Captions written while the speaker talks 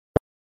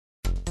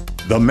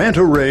The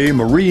MANTA RAY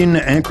Marine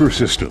Anchor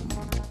System.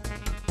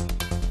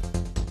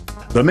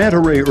 The MANTA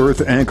RAY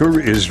earth anchor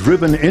is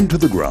driven into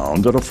the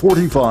ground at a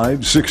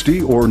 45,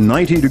 60, or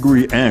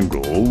 90-degree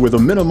angle with a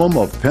minimum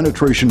of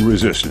penetration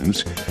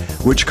resistance,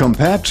 which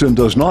compacts and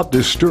does not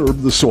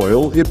disturb the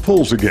soil it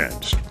pulls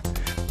against.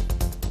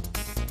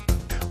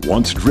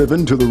 Once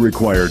driven to the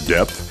required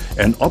depth,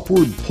 an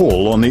upward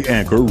pull on the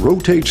anchor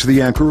rotates the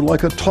anchor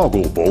like a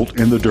toggle bolt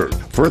in the dirt.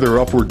 Further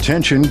upward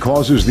tension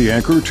causes the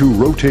anchor to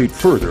rotate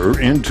further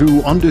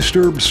into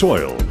undisturbed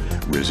soil,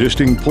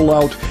 resisting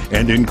pullout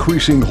and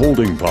increasing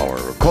holding power,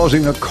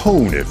 causing a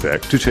cone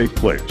effect to take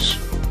place.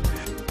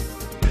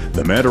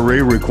 The MANTA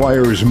RAY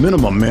requires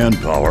minimum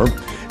manpower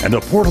and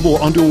a portable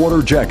underwater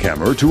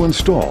jackhammer to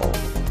install.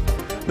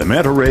 The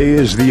MANTA RAY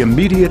is the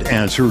immediate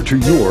answer to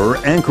your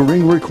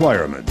anchoring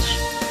requirements.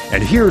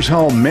 And here's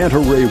how MANTA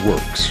RAY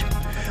works.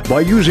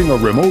 By using a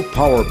remote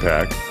power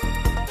pack,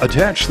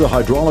 attach the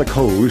hydraulic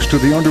hose to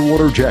the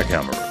underwater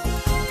jackhammer.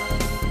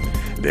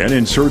 Then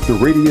insert the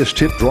radius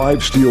tip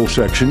drive steel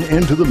section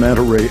into the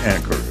MANTA RAY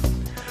anchor.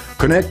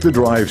 Connect the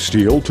drive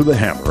steel to the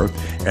hammer,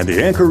 and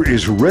the anchor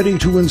is ready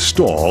to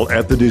install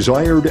at the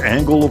desired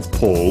angle of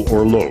pull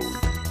or load.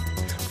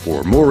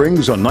 For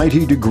moorings, a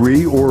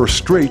 90-degree or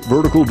straight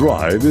vertical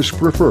drive is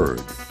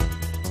preferred.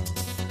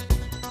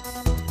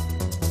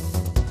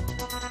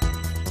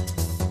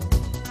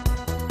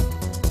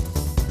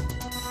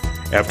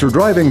 After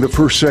driving the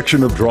first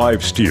section of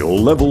drive steel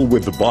level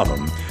with the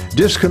bottom,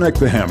 disconnect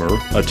the hammer,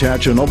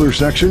 attach another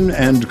section,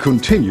 and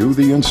continue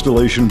the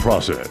installation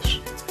process.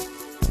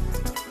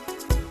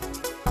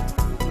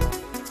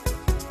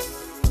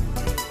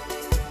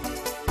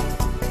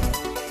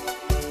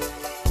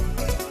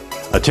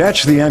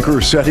 Attach the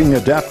anchor setting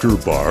adapter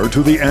bar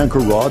to the anchor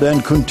rod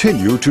and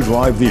continue to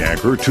drive the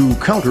anchor to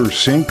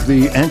countersink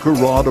the anchor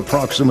rod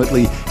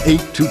approximately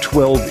 8 to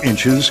 12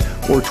 inches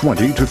or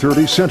 20 to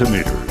 30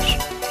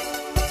 centimeters.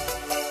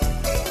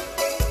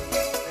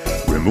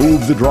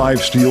 Remove the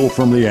drive steel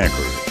from the anchor.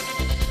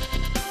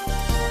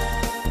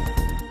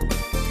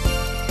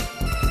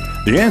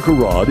 The anchor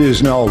rod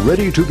is now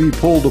ready to be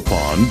pulled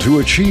upon to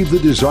achieve the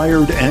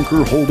desired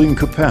anchor holding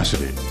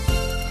capacity.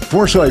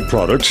 Foresight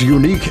Products'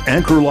 unique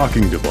anchor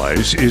locking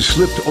device is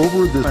slipped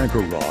over the anchor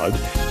rod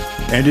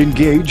and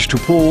engaged to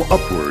pull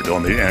upward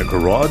on the anchor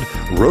rod,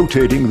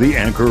 rotating the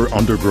anchor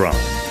underground.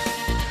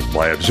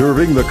 By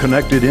observing the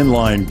connected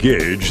inline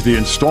gauge, the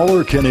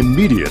installer can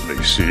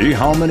immediately see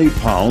how many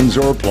pounds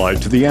are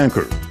applied to the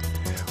anchor.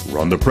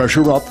 Run the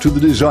pressure up to the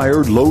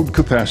desired load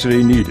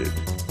capacity needed.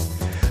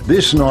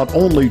 This not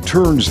only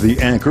turns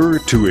the anchor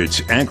to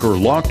its anchor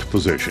locked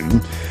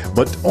position,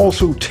 but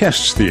also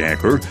tests the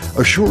anchor,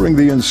 assuring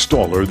the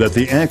installer that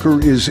the anchor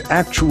is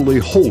actually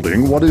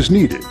holding what is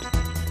needed.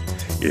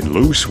 In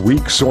loose,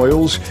 weak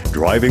soils,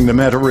 driving the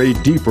MANTA RAY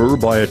deeper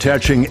by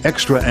attaching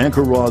extra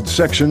anchor rod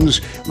sections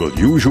will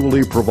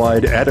usually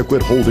provide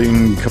adequate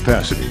holding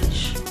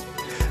capacities.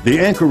 The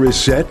anchor is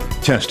set,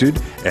 tested,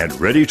 and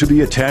ready to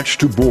be attached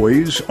to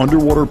buoys,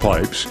 underwater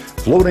pipes,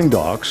 floating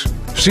docks,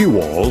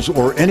 seawalls,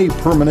 or any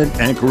permanent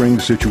anchoring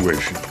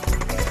situation.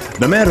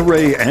 The MANTA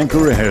RAY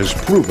anchor has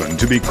proven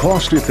to be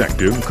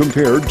cost-effective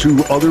compared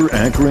to other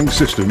anchoring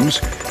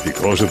systems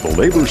because of the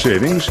labor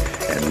savings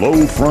and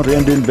low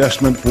front-end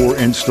investment for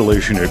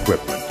installation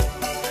equipment.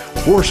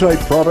 Foresight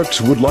Products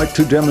would like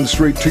to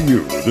demonstrate to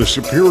you the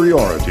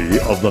superiority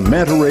of the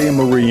MANTA RAY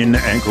Marine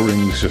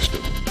Anchoring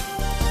System.